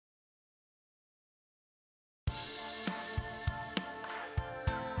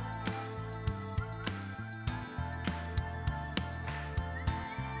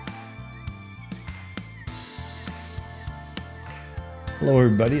Hello,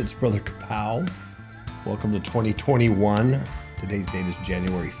 everybody. It's Brother Kapow. Welcome to 2021. Today's date is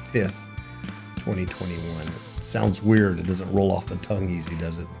January 5th, 2021. Sounds weird. It doesn't roll off the tongue easy,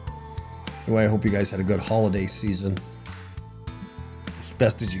 does it? Anyway, I hope you guys had a good holiday season. As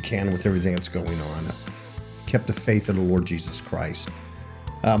best as you can with everything that's going on. Kept the faith in the Lord Jesus Christ.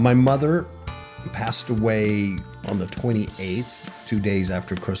 My mother passed away on the 28th, 2 days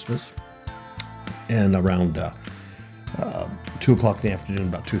after Christmas. And around 2 o'clock in the afternoon,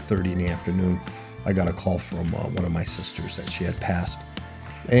 about 2:30 in the afternoon, I got a call from one of my sisters that she had passed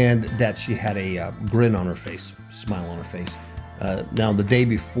and that she had a grin on her face, smile on her face. Now, the day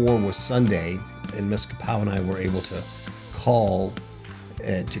before was Sunday, and Miss Kapow and I were able to call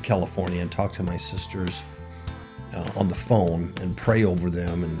to California and talk to my sisters on the phone and pray over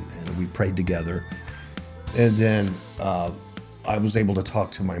them, and we prayed together. And then I was able to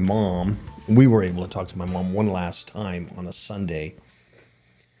talk to my mom. We were able to talk to my mom one last time on a Sunday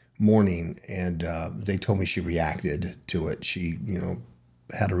morning, and they told me she reacted to it. She,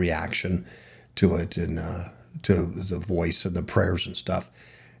 had a reaction to it and to the voice and the prayers and stuff.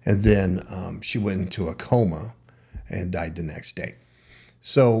 And then she went into a coma and died the next day.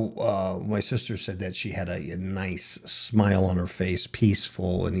 So my sister said that she had a nice smile on her face,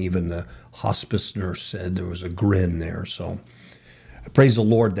 peaceful, and even the hospice nurse said there was a grin there. So I praise the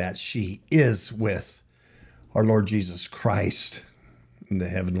Lord that she is with our Lord Jesus Christ in the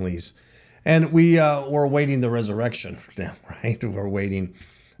heavenlies. And we're awaiting the resurrection now, right? We're waiting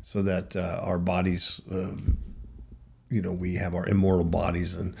so that our bodies, we have our immortal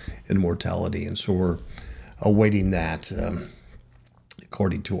bodies and immortality. And so we're awaiting that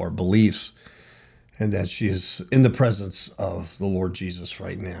according to our beliefs, and that she is in the presence of the Lord Jesus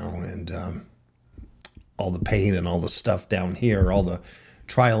right now. And all the pain and all the stuff down here, all the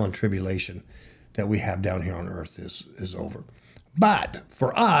trial and tribulation that we have down here on earth is over. But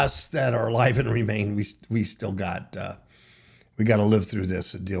for us that are alive and remain, we still got we got to live through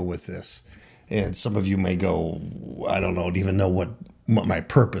this and deal with this. And some of you may go, I don't even know what my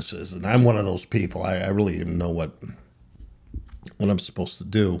purpose is, and I'm one of those people. I really didn't know what I'm supposed to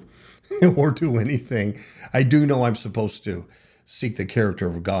do or do anything. I do know I'm supposed to seek the character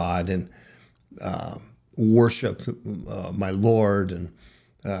of God and worship my Lord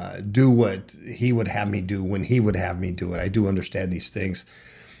and do what he would have me do when he would have me do it. I do understand these things.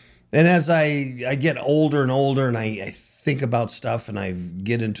 And as I get older and older, and I think about stuff, and I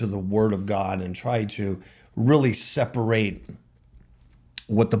get into the Word of God and try to really separate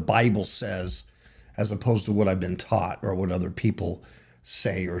what the Bible says as opposed to what I've been taught or what other people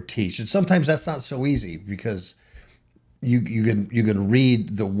say or teach. And sometimes that's not so easy, because you can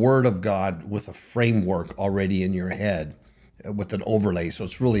read the Word of God with a framework already in your head, with an overlay, so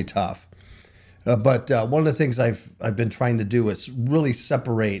it's really tough. But one of the things I've been trying to do is really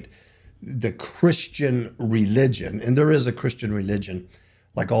separate the Christian religion, and there is a Christian religion,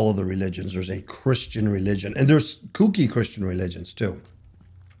 like all of the religions. There's a Christian religion, and there's kooky Christian religions too.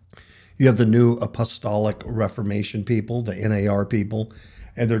 You have the New Apostolic Reformation people, the NAR people,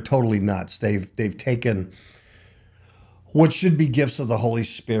 and they're totally nuts. They've taken what should be gifts of the Holy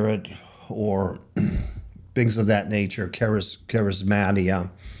Spirit or things of that nature, charismatia,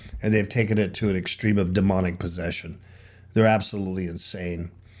 and they've taken it to an extreme of demonic possession. They're absolutely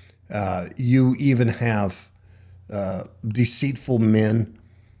insane. You even have deceitful men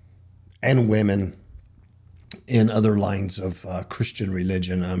and women in other lines of Christian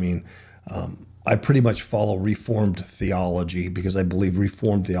religion. I mean, I pretty much follow Reformed theology because I believe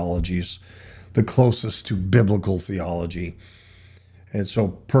Reformed theology is the closest to biblical theology. And so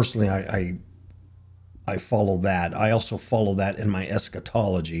personally, I follow that. I also follow that in my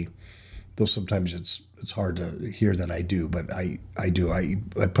eschatology, though sometimes it's hard to hear that I do, but I do. I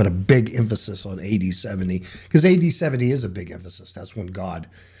put a big emphasis on AD 70, because AD 70 is a big emphasis. That's when God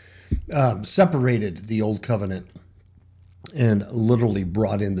separated the old covenant and literally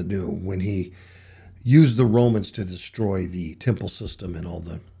brought in the new, when he used the Romans to destroy the temple system and all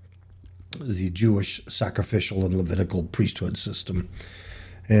the Jewish sacrificial and Levitical priesthood system.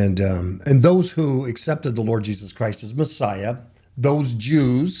 And those who accepted the Lord Jesus Christ as Messiah, those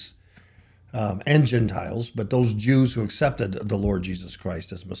Jews and Gentiles, but those Jews who accepted the Lord Jesus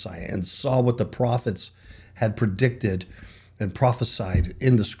Christ as Messiah and saw what the prophets had predicted and prophesied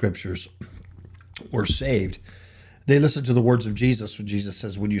in the scriptures were saved. They listened to the words of Jesus when Jesus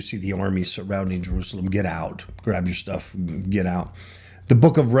says, when you see the army surrounding Jerusalem, get out, grab your stuff, get out. The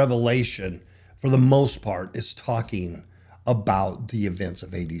book of Revelation, for the most part, is talking about the events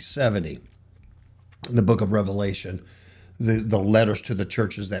of AD 70. In the book of Revelation, the letters to the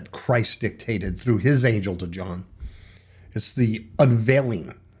churches that Christ dictated through his angel to John, It's the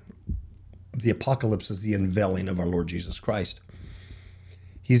unveiling. The apocalypse is the unveiling of our Lord Jesus Christ.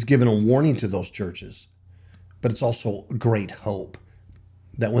 He's given a warning to those churches, but it's also great hope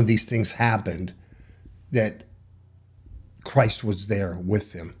that when these things happened, that Christ was there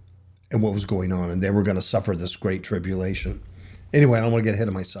with them and what was going on, and they were going to suffer this great tribulation. Anyway, I don't want to get ahead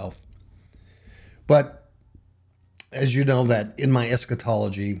of myself. But as you know, that in my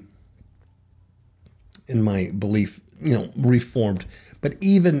eschatology, in my belief, Reformed, but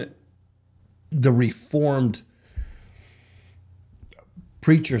even the Reformed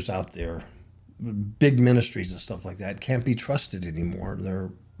preachers out there, big ministries and stuff like that, can't be trusted anymore.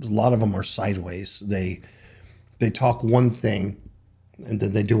 A lot of them are sideways. They talk one thing and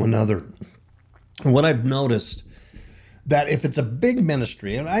then they do another. And what I've noticed, that if it's a big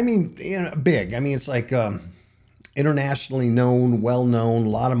ministry, and I mean, big, I mean, it's like internationally known, well known, a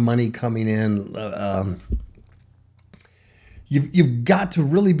lot of money coming in. You've got to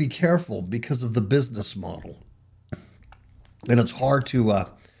really be careful because of the business model. And it's hard to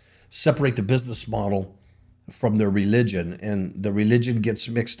separate the business model from their religion. And the religion gets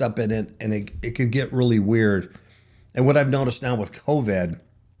mixed up in it, and it can get really weird. And what I've noticed now with COVID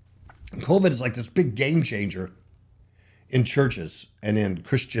is like this big game changer in churches and in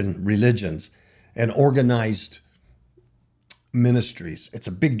Christian religions and organized ministries. It's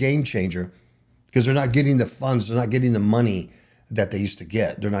a big game changer because they're not getting the funds, they're not getting the money that they used to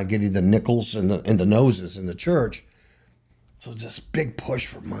get. They're not getting the nickels and the noses in the church. So it's this big push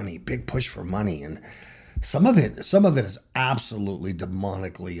for money. And some of it is absolutely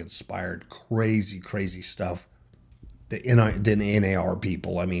demonically inspired, crazy stuff. The NAR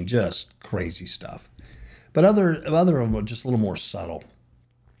people, I mean, just crazy stuff. But other of them are just a little more subtle.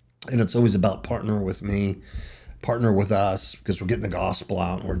 And it's always about partner with me, partner with us, because we're getting the gospel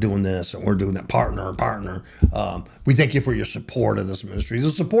out and we're doing this and we're doing that. Partner. We thank you for your support of this ministry.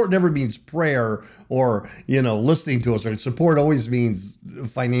 The support never means prayer or, listening to us. Or support always means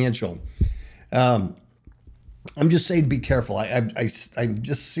financial. I'm just saying, be careful. I'm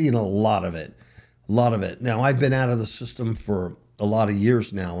just seeing a lot of it. Now, I've been out of the system for a lot of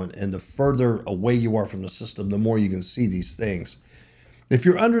years now, and the further away you are from the system, the more you can see these things. If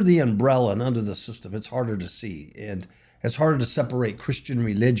you're under the umbrella and under the system, it's harder to see, and it's harder to separate Christian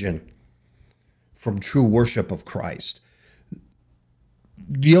religion from true worship of Christ.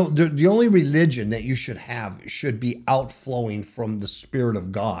 The only religion that you should have should be outflowing from the Spirit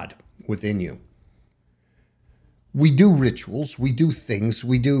of God within you. We do rituals, we do things,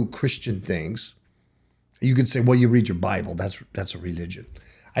 we do Christian things. You could say, well, you read your Bible. That's a religion.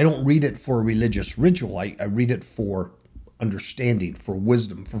 I don't read it for a religious ritual. I read it for understanding, for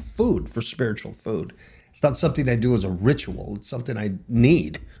wisdom, for food, for spiritual food. It's not something I do as a ritual. It's something I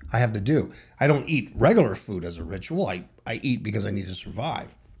need. I have to do. I don't eat regular food as a ritual. I eat because I need to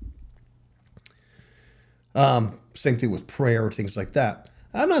survive. Same thing with prayer, things like that.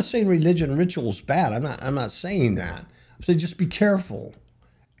 I'm not saying religion and ritual is bad. I'm not saying that. I'm saying just be careful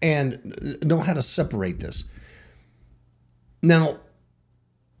and know how to separate this. Now,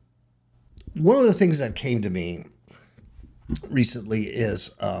 one of the things that came to me recently is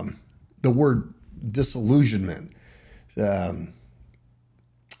the word disillusionment.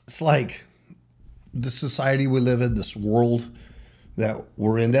 It's like the society we live in, this world that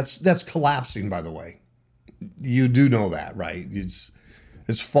we're in, that's collapsing, by the way. You do know that, right?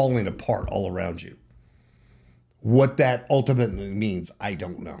 It's falling apart all around you. What that ultimately means, I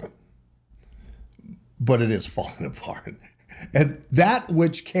don't know. But it is falling apart. And that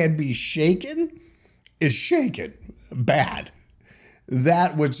which can be shaken is shaken bad.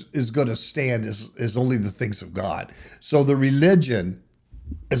 That which is going to stand is only the things of God. So the religion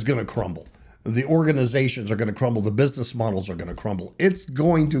is going to crumble. The organizations are going to crumble. The business models are going to crumble. It's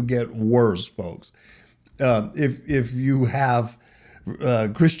going to get worse, folks. If you have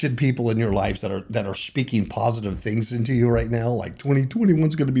Christian people in your lives that are speaking positive things into you right now, like 2021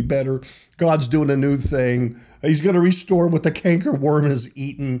 is going to be better. God's doing a new thing. He's going to restore what the canker worm has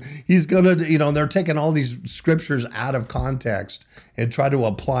eaten. He's going to, they're taking all these scriptures out of context and try to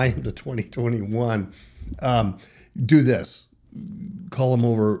apply them to 2021. Do this. Call them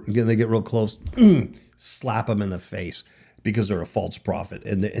over. Again, they get real close. Slap them in the face because they're a false prophet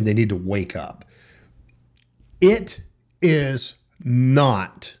and they need to wake up. It is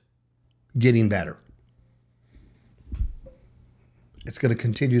not getting better. It's going to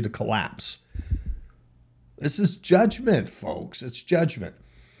continue to collapse. This is judgment, folks. It's judgment.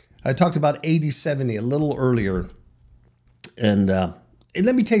 I talked about AD 70 a little earlier. And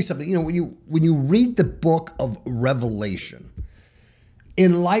let me tell you something. When you read the book of Revelation,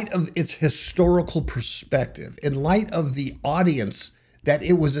 in light of its historical perspective, in light of the audience that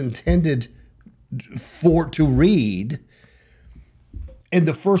it was intended for to read in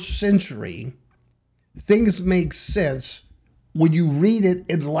the first century, things make sense when you read it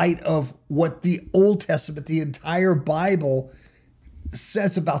in light of what the Old Testament, the entire Bible,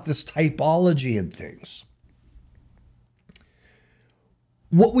 says about this typology and things.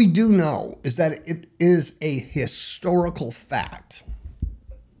 What we do know is that it is a historical fact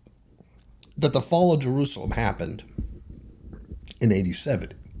that the fall of Jerusalem happened in AD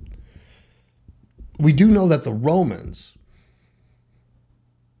 70. We do know that the Romans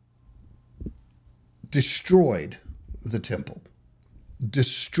destroyed the temple,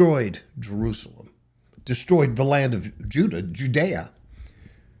 destroyed Jerusalem, destroyed the land of Judea,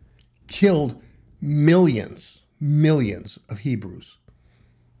 killed millions of Hebrews,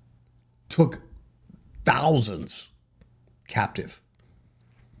 took thousands captive.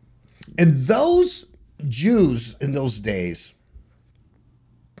 And those Jews in those days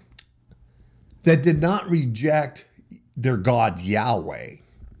that did not reject their God Yahweh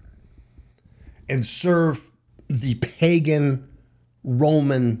and serve the pagan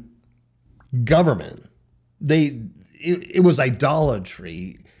Roman government, it was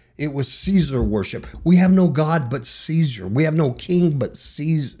idolatry. It was Caesar worship. We have no God but Caesar. We have no king but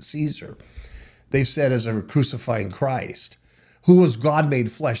Caesar. They said as they were crucifying Christ, who was God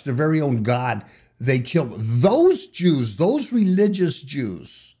made flesh, their very own God, they killed. Those Jews, those religious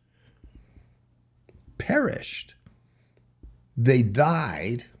Jews, perished. They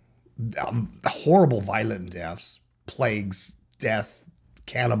died horrible, violent deaths, plagues, death,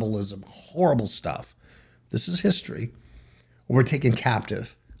 cannibalism, horrible stuff. This is history. We're taken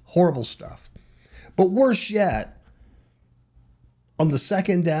captive. Horrible stuff. But worse yet, on the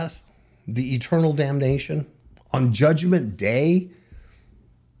second death, the eternal damnation, on Judgment Day,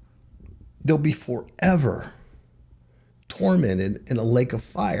 they'll be forever tormented in a lake of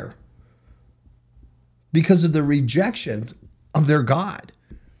fire because of the rejection of their God.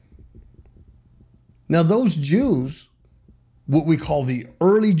 Now, those Jews, what we call the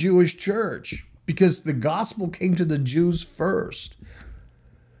early Jewish church, because the gospel came to the Jews first,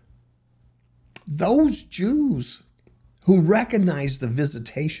 those Jews who recognized the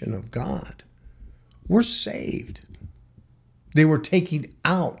visitation of God were saved. They were taken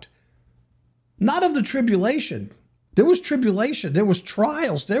out, not of the tribulation. There was tribulation. There was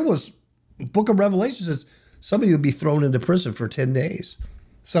trials. There was, Book of Revelation says, some of you would be thrown into prison for 10 days.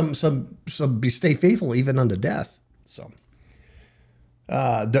 Some stay faithful even unto death. So,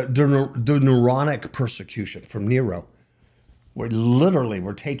 the Neronic persecution from Nero, where literally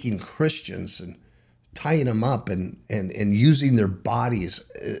we're taking Christians and tying them up and using their bodies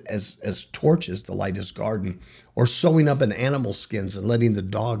as torches to light his garden, or sewing up in animal skins and letting the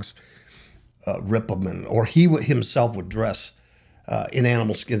dogs rip them, or he himself would dress in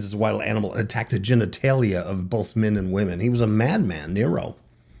animal skins as a wild animal and attack the genitalia of both men and women. He was a madman, Nero,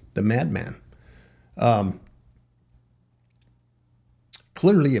 the madman.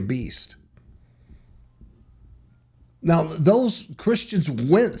 Clearly a beast. Now, those Christians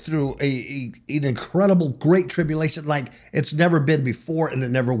went through an incredible, great tribulation like it's never been before and it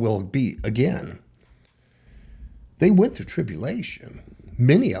never will be again. They went through tribulation.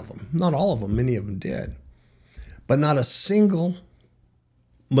 Many of them, not all of them, many of them did. But not a single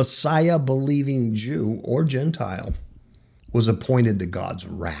Messiah-believing Jew or Gentile was appointed to God's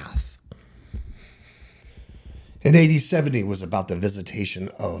wrath. And AD 70 was about the visitation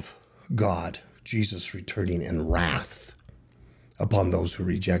of God, Jesus returning in wrath upon those who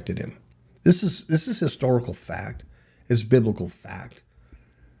rejected him. This is historical fact. It's biblical fact.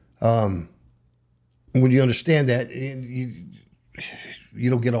 When you understand that, you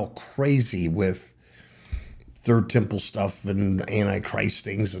don't get all crazy with Third Temple stuff and Antichrist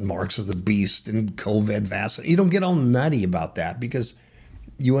things and marks of the beast and COVID vaccine. You don't get all nutty about that because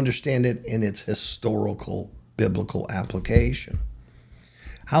you understand it in its historical, biblical application.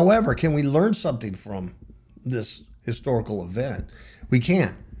 However, can we learn something from this historical event? We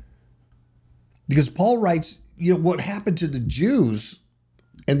can. Because Paul writes, what happened to the Jews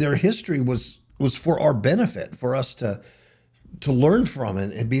and their history was for our benefit, for us to learn from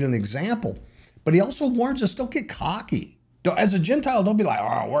it and be an example. But he also warns us, don't get cocky. As a Gentile, don't be like,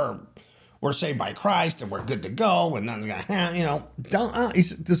 oh, we're saved by Christ and we're good to go and nothing's going to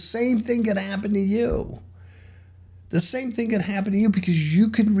happen. The same thing could happen to you. The same thing can happen to you because you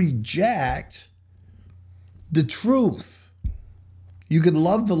can reject the truth. You could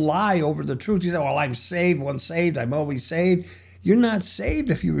love the lie over the truth. You say, well, I'm saved, once saved, I'm always saved. You're not saved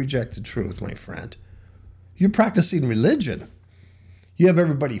if you reject the truth, my friend. You're practicing religion. You have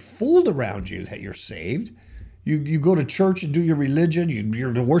everybody fooled around you that you're saved. You go to church and do your religion.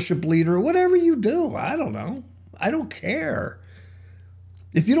 You're the worship leader, whatever you do. I don't know. I don't care.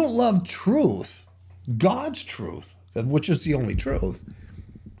 If you don't love truth, God's truth, which is the only truth,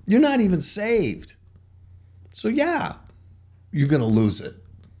 you're not even saved. So yeah, you're going to lose it.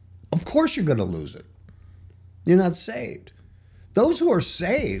 Of course you're going to lose it. You're not saved. Those who are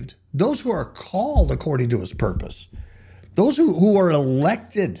saved, those who are called according to his purpose, those who are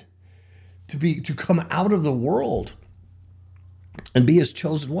elected to come out of the world and be his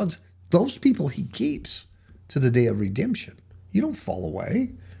chosen ones, those people he keeps to the day of redemption. You don't fall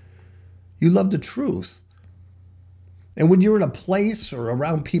away. You love the truth. And when you're in a place or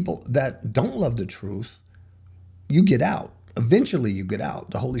around people that don't love the truth, you get out. Eventually you get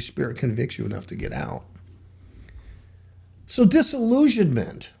out. The Holy Spirit convicts you enough to get out. So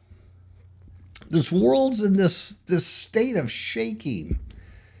disillusionment. This world's in this state of shaking.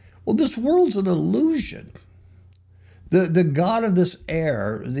 Well, this world's an illusion. The God of this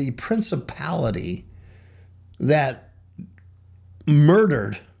air, the principality that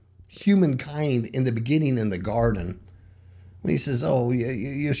murdered humankind in the beginning in the garden, when he says, oh,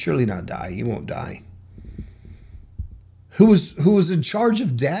 you'll surely not die. You won't die. Who was in charge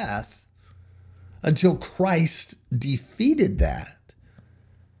of death until Christ defeated that.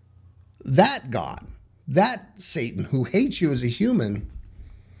 That God, that Satan who hates you as a human,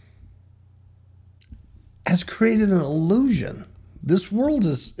 has created an illusion. This world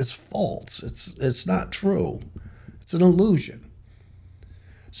is false. It's not true. It's an illusion.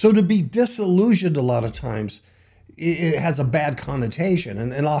 So to be disillusioned a lot of times, it has a bad connotation.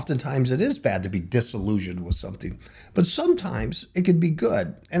 And oftentimes it is bad to be disillusioned with something. But sometimes it can be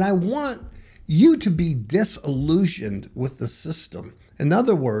good. And I want you to be disillusioned with the system. In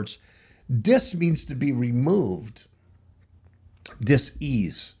other words, dis means to be removed.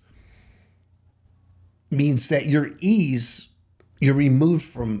 Dis-ease means that you're removed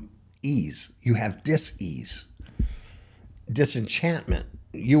from ease. You have dis-ease. Disenchantment.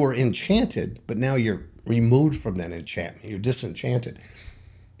 You were enchanted, but now you're removed from that enchantment. You're disenchanted.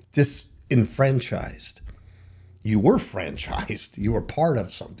 Disenfranchised. You were franchised. You were part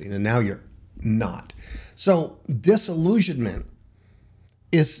of something, and now you're not. So disillusionment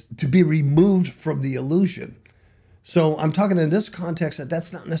is to be removed from the illusion. So I'm talking in this context that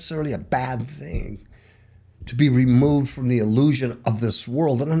that's not necessarily a bad thing, to be removed from the illusion of this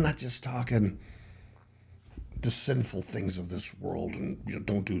world. And I'm not just talking the sinful things of this world and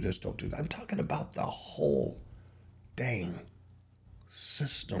don't do this, don't do that. I'm talking about the whole dang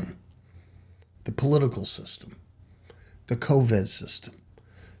system, the political system, the COVID system,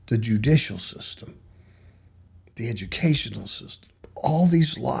 the judicial system, the educational system, all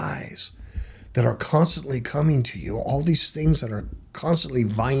these lies that are constantly coming to you, all these things that are constantly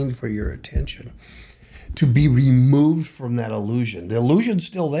vying for your attention, to be removed from that illusion. The illusion's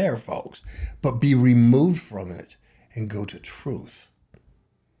still there, folks, but be removed from it and go to truth.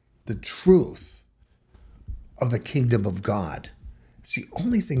 The truth of the kingdom of God. It's the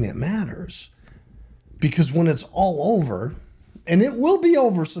only thing that matters. Because when it's all over, and it will be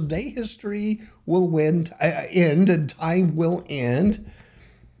over someday, history will end and time will end.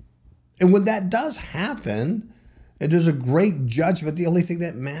 And when that does happen, and there's a great judgment, the only thing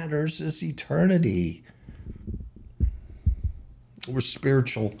that matters is eternity. We're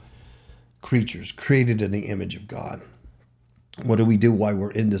spiritual creatures created in the image of God. What do we do while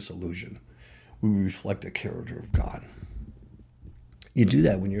we're in this illusion? We reflect the character of God. You do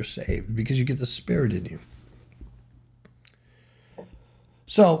that when you're saved because you get the Spirit in you.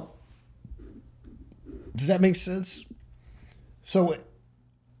 So, does that make sense? So,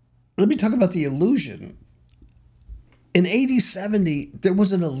 let me talk about the illusion. In AD 70, there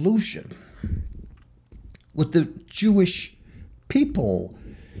was an illusion with the Jewish people,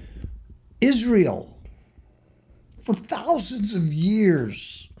 Israel, for thousands of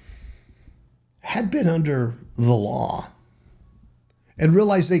years had been under the law and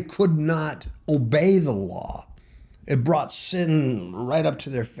realized they could not obey the law. It brought sin right up to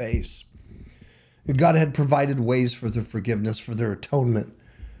their face. And God had provided ways for their forgiveness, for their atonement,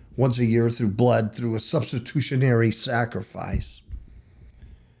 once a year through blood, through a substitutionary sacrifice.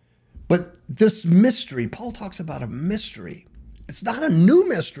 But this mystery, Paul talks about a mystery. It's not a new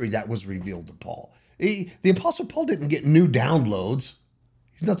mystery that was revealed to Paul. The Apostle Paul didn't get new downloads.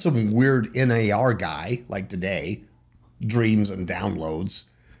 He's not some weird NAR guy like today, dreams and downloads,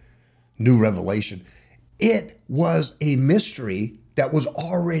 new revelation. It was a mystery that was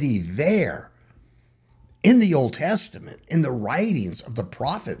already there in the Old Testament, in the writings of the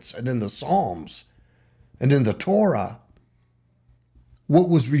prophets and in the Psalms and in the Torah. what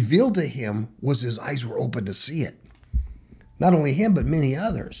was revealed to him was his eyes were open to see it. Not only him, but many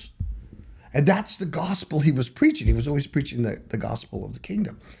others. And that's the gospel he was preaching. He was always preaching the gospel of the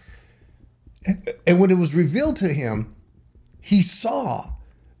kingdom. And when it was revealed to him, he saw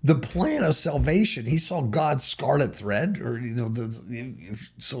the plan of salvation. He saw God's scarlet thread, or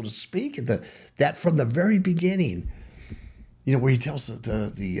so to speak, that from the very beginning, where he tells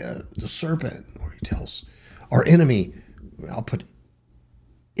the serpent, where he tells our enemy, I'll put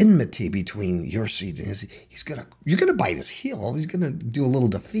enmity between your seed and his. You're gonna bite his heel. He's gonna do a little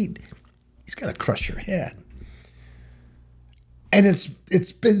defeat. He's gonna crush your head. And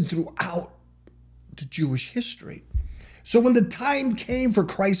it's been throughout the Jewish history. So when the time came for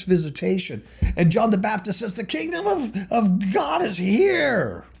Christ's visitation, and John the Baptist says, the kingdom of God is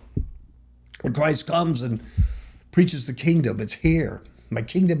here. When Christ comes and preaches the kingdom, it's here. My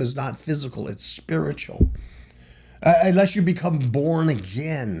kingdom is not physical, it's spiritual. Unless you become born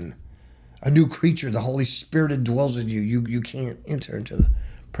again, a new creature, the Holy Spirit indwells in you, you can't enter into the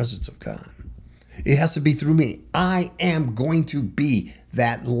presence of God. It has to be through me. I am going to be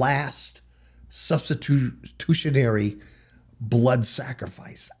that last substitutionary blood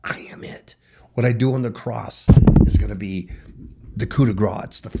sacrifice. I am it. What I do on the cross is going to be the coup de grace.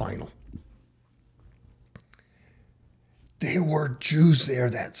 It's the final. There were Jews there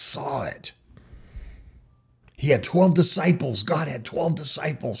that saw it. He had 12 disciples. God had 12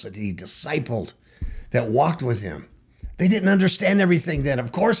 disciples that he discipled, that walked with him. They didn't understand everything then.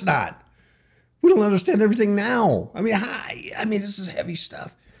 Of course not. We don't understand everything now. I mean, this is heavy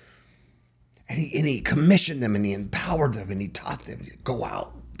stuff. And he commissioned them, and he empowered them, and he taught them to go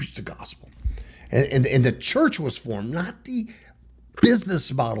out, preach the gospel. And the church was formed, not the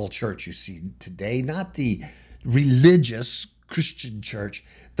business model church you see today, not the religious Christian church.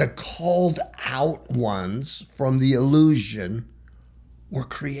 The called out ones from the illusion were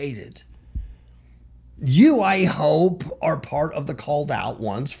created. You, I hope, are part of the called out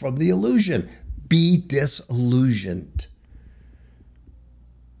ones from the illusion. Be disillusioned.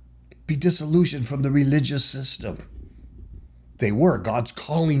 Be disillusioned from the religious system. They were. God's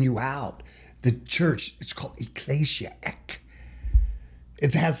calling you out. The church, it's called ecclesia.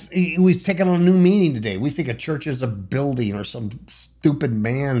 We've taken on a new meaning today. We think a church is a building or some stupid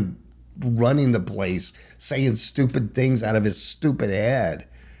man running the place, saying stupid things out of his stupid head.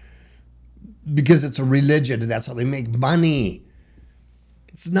 Because it's a religion, and that's how they make money.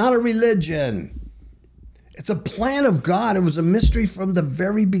 It's not a religion. It's a plan of God. It was a mystery from the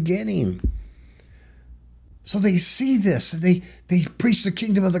very beginning. So they see this, and they preach the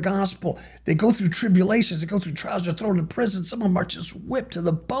kingdom of the gospel. They go through tribulations. They go through trials. They're thrown in prison. Some of them are just whipped to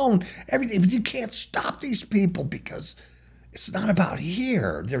the bone. Everything. But you can't stop these people because it's not about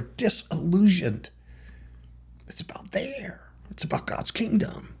here. They're disillusioned. It's about there. It's about God's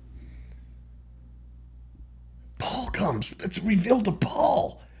kingdom. Paul comes. It's revealed to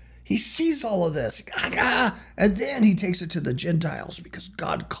Paul. He sees all of this. And then he takes it to the Gentiles because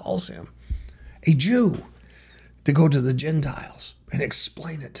God calls him, a Jew, to go to the Gentiles and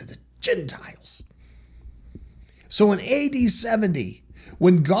explain it to the Gentiles. So in AD 70,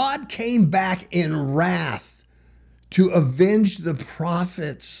 when God came back in wrath to avenge the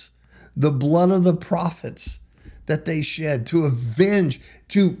prophets, the blood of the prophets that they shed,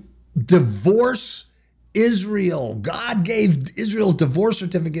 to divorce Israel. God gave Israel a divorce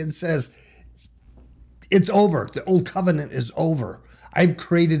certificate and says, it's over. The old covenant is over. I've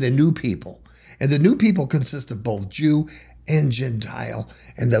created a new people. And the new people consist of both Jew and Gentile.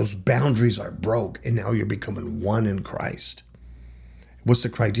 And those boundaries are broke. And now you're becoming one in Christ. What's the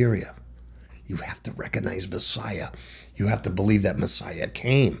criteria? You have to recognize Messiah. You have to believe that Messiah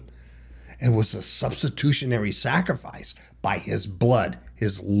came and was a substitutionary sacrifice by his blood,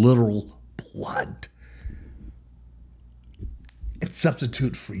 his literal blood. And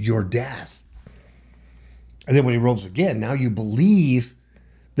substitute for your death. And then when he rose again, now you believe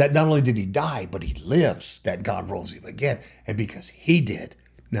that not only did he die, but he lives, that God rose him again. And because he did,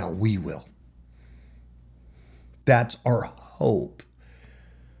 now we will. That's our hope.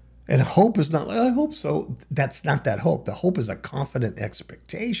 And hope is not, I hope so. That's not that hope. The hope is a confident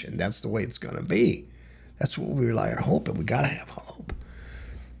expectation. That's the way it's going to be. That's what we rely our hope on. We got to have hope.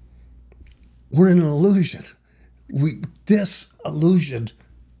 We're in an illusion. We disillusioned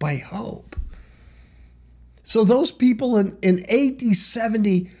by hope. So those people in AD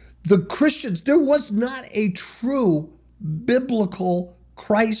 70, the Christians, there was not a true biblical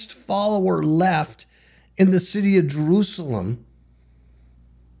Christ follower left in the city of Jerusalem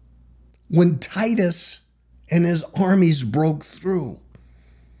when Titus and his armies broke through.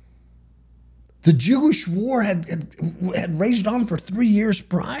 The Jewish war had raged on for 3 years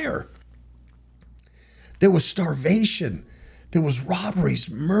prior. There was starvation. There was robberies,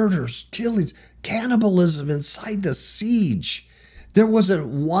 murders, killings, cannibalism inside the siege. There wasn't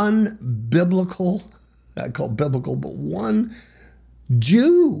one biblical, not called biblical, but one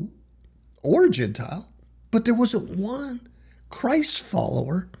Jew or Gentile, but there wasn't one Christ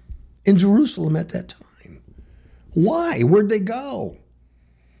follower in Jerusalem at that time. Why? Where'd they go?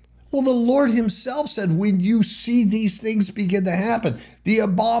 Well, the Lord himself said, when you see these things begin to happen, the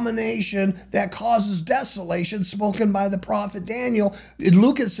abomination that causes desolation spoken by the prophet Daniel, in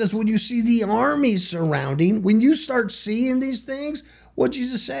Luke it says, when you see the armies surrounding, when you start seeing these things, what did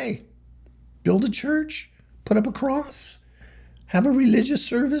Jesus say? Build a church, put up a cross, have a religious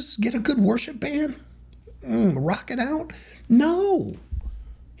service, get a good worship band, rock it out? No.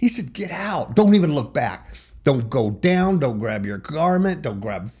 He said, get out. Don't even look back. Don't go down. Don't grab your garment. Don't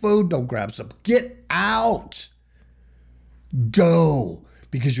grab food. Don't grab some. Get out. Go.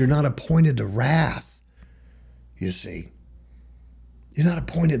 Because you're not appointed to wrath. You see. You're not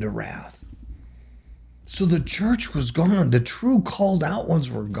appointed to wrath. So the church was gone. The true called out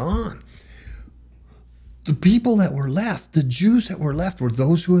ones were gone. The people that were left, the Jews that were left, were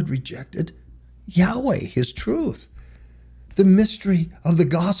those who had rejected Yahweh, his truth. The mystery of the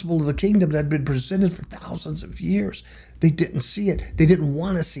gospel of the kingdom that had been presented for thousands of years. They didn't see it. They didn't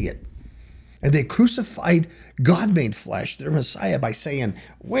want to see it. And they crucified God made flesh, their Messiah, by saying,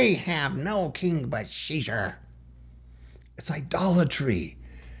 we have no king but Caesar. It's idolatry.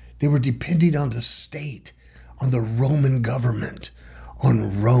 They were depending on the state, on the Roman government,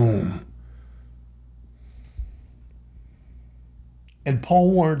 on Rome. And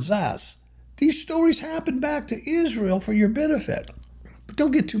Paul warns us, these stories happen back to Israel for your benefit. But don't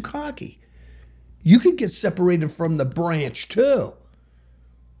get too cocky. You could get separated from the branch too.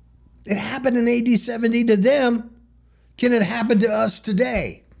 It happened in AD 70 to them. Can it happen to us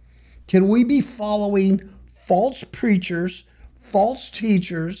today? Can we be following false preachers, false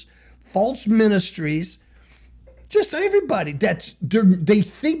teachers, false ministries? Just everybody they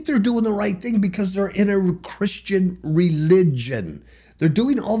think they're doing the right thing because they're in a Christian religion. They're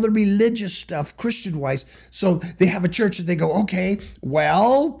doing all the religious stuff Christian-wise. So they have a church and they go, okay,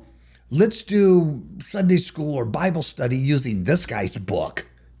 well, let's do Sunday school or Bible study using this guy's book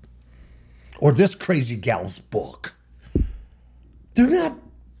or this crazy gal's book. They're not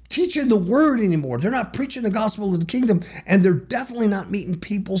teaching the word anymore. They're not preaching the gospel of the kingdom, and they're definitely not meeting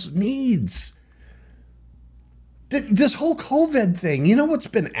people's needs. This whole COVID thing, you know what's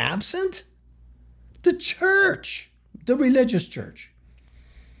been absent? The church, the religious church.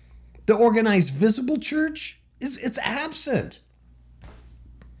 The organized visible church, it's absent.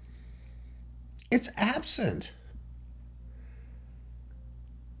 It's absent.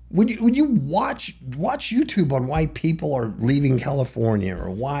 When you watch YouTube on why people are leaving California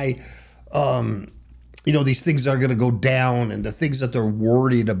or why these things are going to go down and the things that they're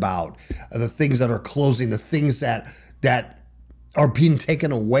worried about, the things that are closing, the things that are being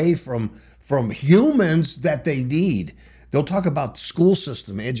taken away from humans that they need. They'll talk about school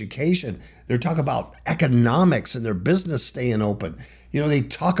system, education. They'll talk about economics and their business staying open. They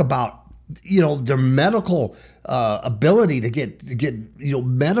talk about, their medical ability to get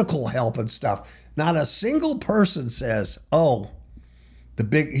medical help and stuff. Not a single person says, oh, the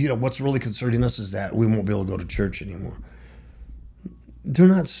big, what's really concerning us is that we won't be able to go to church anymore. They're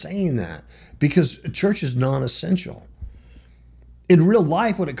not saying that because church is non-essential. In real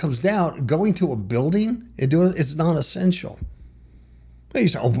life, when it comes down, going to a building and doing it's non-essential. You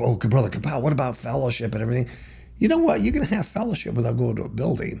say, oh, Brother Kapow, what about fellowship and everything? You know what? You can have fellowship without going to a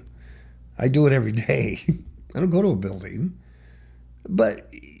building. I do it every day. I don't go to a building.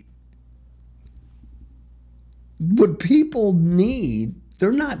 But what people need,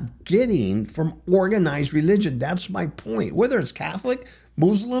 they're not getting from organized religion. That's my point. Whether it's Catholic,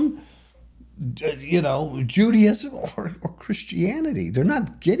 Muslim, Judaism or Christianity. They're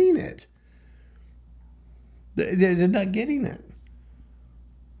not getting it. They're not getting it.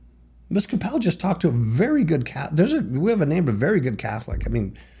 Ms. Kapow just talked to a very good Catholic. We have a name of a very good Catholic.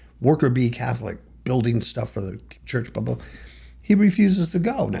 Worker bee Catholic, building stuff for the church. Blah, blah. He refuses to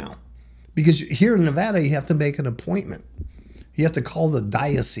go now. Because here in Nevada, you have to make an appointment. You have to call the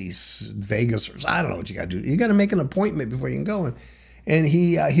diocese, Vegas, or I don't know what you got to do. You got to make an appointment before you can go. And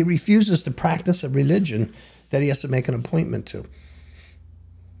he refuses to practice a religion that he has to make an appointment to.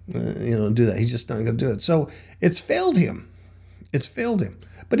 Do that. He's just not going to do it. So it's failed him. It's failed him.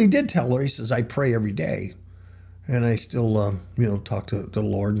 But he did tell her, he says, I pray every day. And I still, talk to the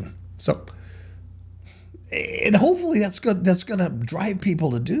Lord. So And hopefully that's good. That's going to drive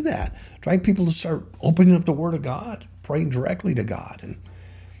people to do that. Drive people to start opening up the Word of God, praying directly to God, and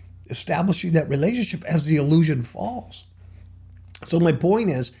establishing that relationship as the illusion falls. So my point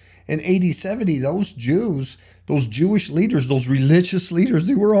is, in AD 70, those Jews, those Jewish leaders, those religious leaders,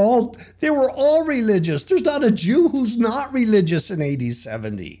 they were all religious. There's not a Jew who's not religious in AD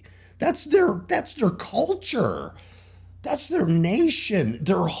 70. That's their culture. That's their nation.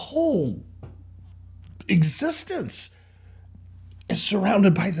 Their whole existence is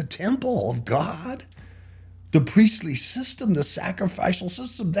surrounded by the temple of God, the priestly system, the sacrificial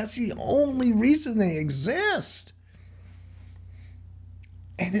system. That's the only reason they exist.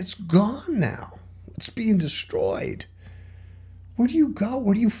 And it's gone now. It's being destroyed. Where do you go?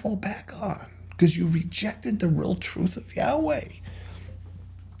 Where do you fall back on? Because you rejected the real truth of Yahweh,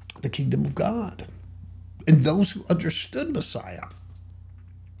 the kingdom of God, and those who understood Messiah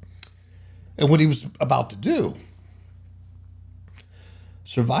and what he was about to do.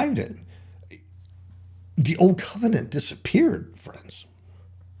 Survived it. The old covenant disappeared, friends.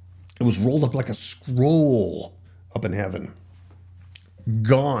 It was rolled up like a scroll up in heaven.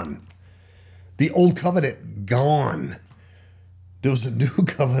 Gone. The old covenant, gone. There was a new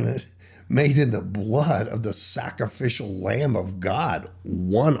covenant made in the blood of the sacrificial Lamb of God,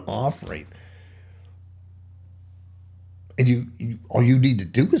 one offering. And all you need to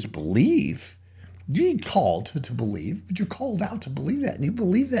do is believe. You ain't called to believe, but you're called out to believe that. And you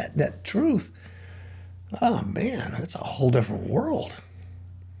believe that truth. Oh man, that's a whole different world.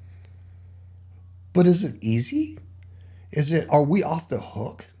 But is it easy? Are we off the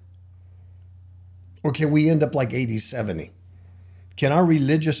hook? Or can we end up like AD 70? Can our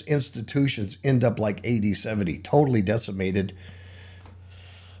religious institutions end up like AD 70, totally decimated?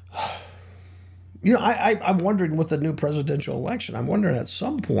 You know, I'm wondering with the new presidential election, I'm wondering at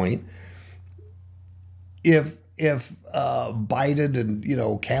some point if Biden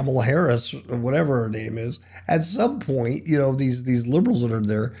and, Kamala Harris or whatever her name is, at some point, these liberals that are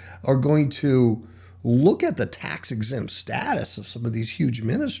there are going to look at the tax exempt status of some of these huge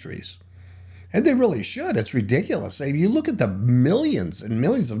ministries. And they really should. It's ridiculous. I mean, you look at the millions and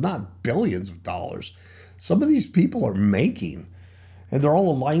millions, if not billions of dollars, some of these people are making. And they're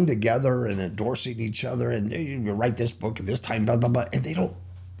all aligned together and endorsing each other. And you write this book at this time, blah, blah, blah. And they don't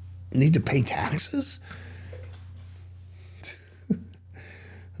need to pay taxes. I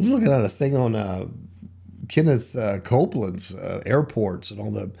was looking at a thing on Kenneth Copeland's airports and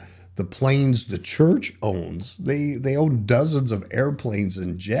all the planes the church owns. They own dozens of airplanes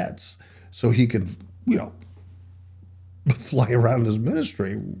and jets so he can, fly around his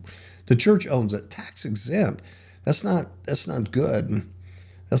ministry. The church owns it, tax exempt. That's not good.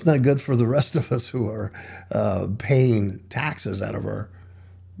 That's not good for the rest of us who are paying taxes out of our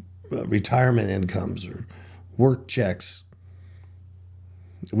retirement incomes or work checks.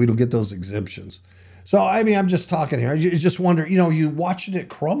 We don't get those exemptions. So, I mean, I'm just talking here. You just wonder, you watching it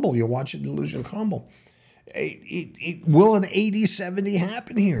crumble. You watch the illusion crumble. Will an AD 70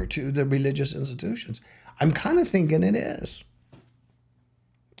 happen here to the religious institutions? I'm kind of thinking it is.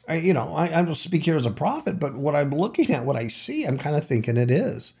 I don't speak here as a prophet, but what I'm looking at, what I see, I'm kind of thinking it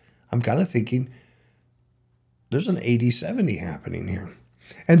is. I'm kind of thinking there's an AD 70 happening here.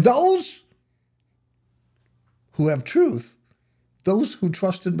 And those who have truth, those who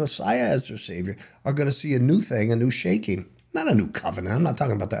trusted Messiah as their Savior, are going to see a new thing, a new shaking. Not a new covenant. I'm not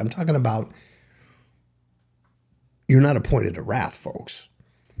talking about that. I'm talking about you're not appointed to wrath, folks.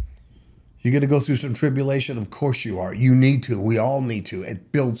 You're going to go through some tribulation. Of course you are. You need to. We all need to.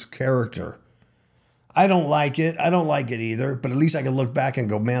 It builds character. I don't like it. I don't like it either. But at least I can look back and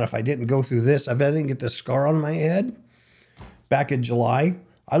go, man, if I didn't go through this, if I didn't get this scar on my head back in July,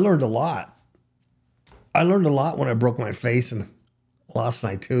 I learned a lot. I learned a lot when I broke my face and lost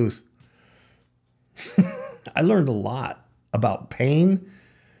my tooth. I learned a lot about pain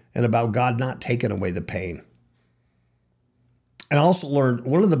and about God not taking away the pain. And I also learned,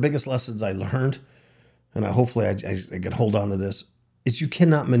 one of the biggest lessons I learned, and hopefully I can hold on to this, is you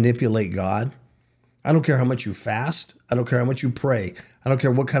cannot manipulate God. I don't care how much you fast. I don't care how much you pray. I don't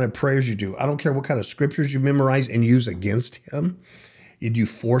care what kind of prayers you do. I don't care what kind of scriptures you memorize and use against him. Did you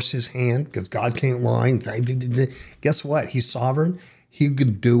force his hand? Because God can't lie. Guess what? He's sovereign. He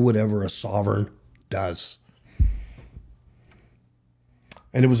can do whatever a sovereign does.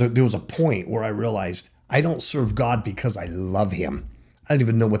 And there was a point where I realized I don't serve God because I love him. I don't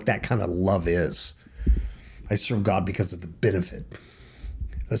even know what that kind of love is. I serve God because of the benefit.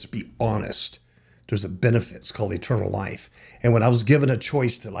 Let's be honest. There's a benefit. It's called eternal life. And when I was given a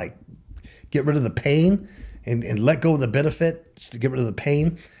choice to get rid of the pain and let go of the benefits to get rid of the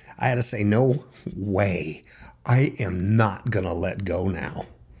pain, I had to say, no way. I am not going to let go now.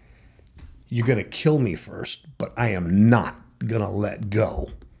 You're going to kill me first, but I am not going to let go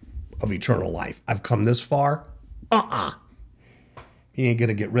of eternal life. I've come this far. He ain't going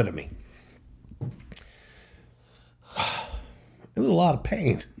to get rid of me. It was a lot of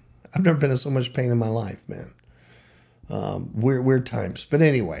pain. I've never been in so much pain in my life, man. Weird times. But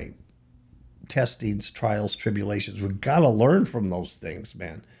anyway, testings, trials, tribulations. We've got to learn from those things,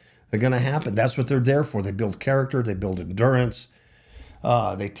 man. They're going to happen. That's what they're there for. They build character. They build endurance.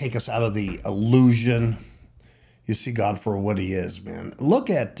 They take us out of the illusion. You see God for what he is, man. Look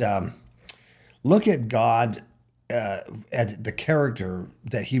at God, at the character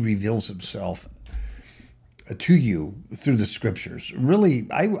that he reveals himself to you through the scriptures. Really,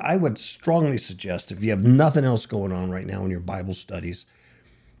 I would strongly suggest, if you have nothing else going on right now in your Bible studies,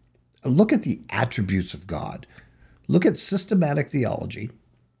 look at the attributes of God. Look at systematic theology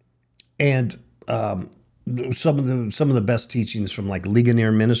and some of the best teachings from like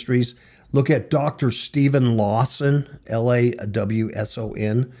Ligonier Ministries. Look at Dr. Stephen Lawson,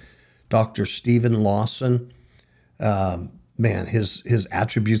 Lawson, Dr. Stephen Lawson. Man, his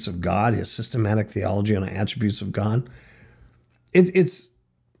attributes of God, his systematic theology on the attributes of God,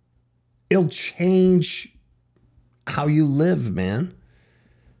 it'll change how you live, man.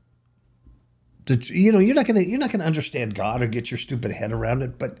 You're not gonna understand God or get your stupid head around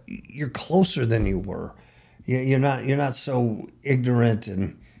it, but you're closer than you were. You're not so ignorant,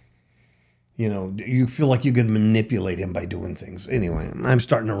 and you feel like you can manipulate him by doing things. Anyway, I'm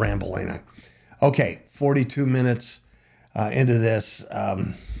starting to ramble, ain't I? Okay, 42 minutes into this.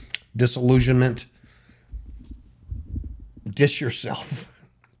 Disillusionment. Dish yourself.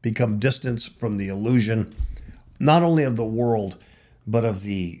 Become distance from the illusion, not only of the world, but of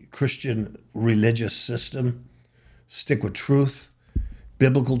the Christian religious system. Stick with truth,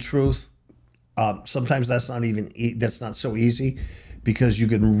 biblical truth. Sometimes that's not so easy, because you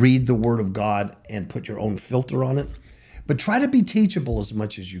can read the Word of God and put your own filter on it. But try to be teachable as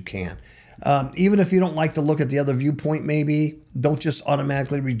much as you can. Even if you don't like to look at the other viewpoint, maybe don't just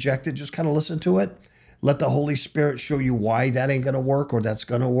automatically reject it. Just kind of listen to it. Let the Holy Spirit show you why that ain't going to work or that's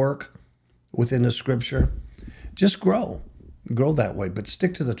going to work within the scripture. Just grow that way, but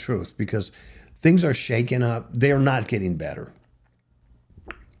stick to the truth, because things are shaking up. They are not getting better.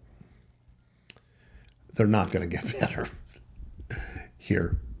 They're not going to get better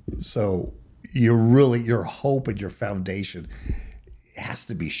here. So your hope and your foundation has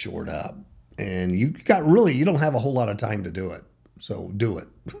to be shored up, and you don't have a whole lot of time to do it. So do it.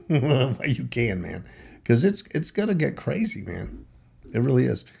 You can, man, because it's going to get crazy, man. It really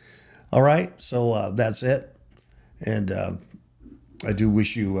is. All right. So that's it. And I do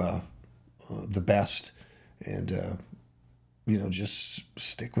wish you the best, and just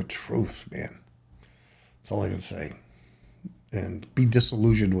stick with truth, man. That's all I can say. And be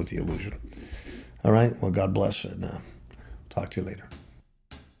disillusioned with the illusion. All right. Well, God bless, and talk to you later.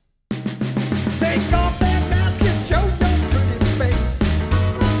 Take off that mask and show your pretty face.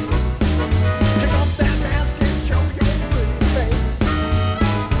 Take off that mask and show your pretty face.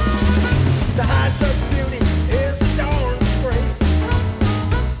 To hide such beauty is a darn disgrace.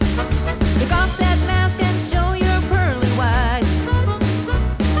 Take off that mask and show your pearly whites.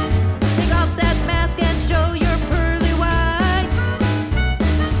 Take off that mask and show your pearly whites.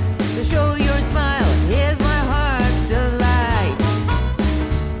 To show your smile is my heart's delight.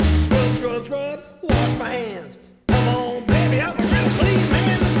 Scrub, scrub, scrub, wash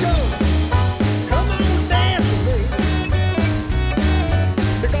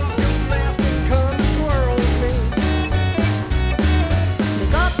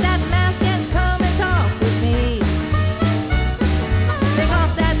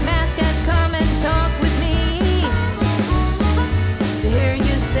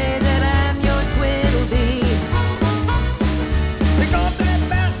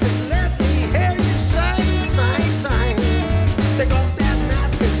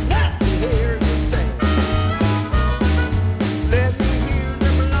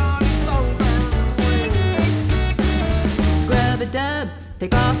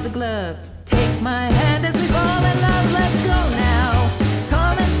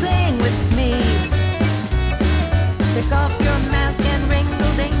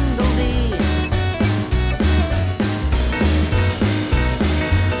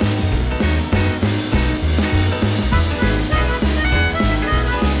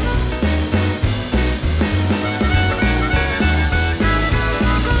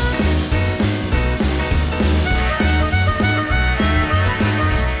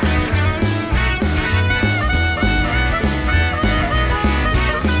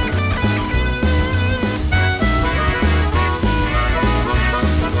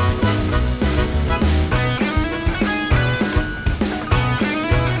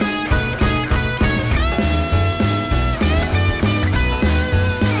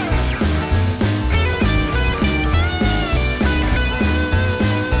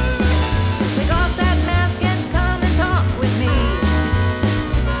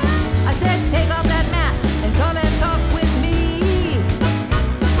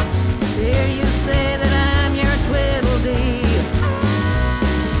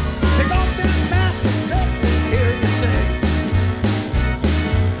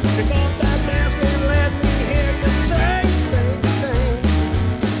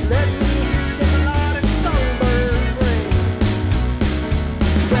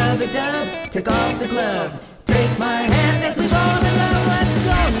Take off the glove. Take my hand as we walk